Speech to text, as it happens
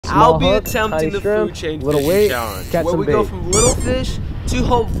I'll be attempting the food chain little fishing weight, challenge, catch where some we bait. go from little fish to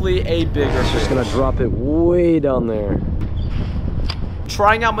hopefully a bigger fish. Just gonna drop it way down there.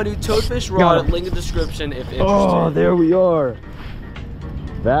 Trying out my new toadfish rod, link in the description if interested. Oh, there we are.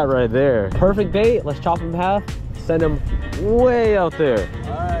 That right there. Perfect bait. Let's chop him in half. Send him way out there.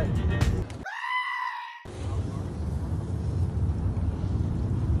 All right.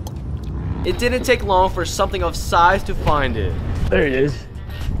 It didn't take long for something of size to find it. There he is.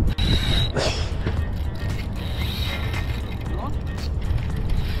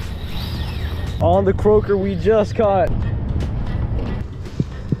 On the croaker we just caught.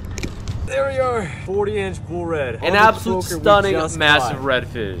 There we are. 40-inch bull red. An absolute stunning, massive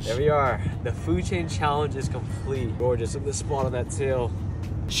redfish. There we are. The food chain challenge is complete. Gorgeous. Look at the spot on that tail.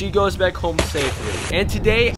 She goes back home safely. And today,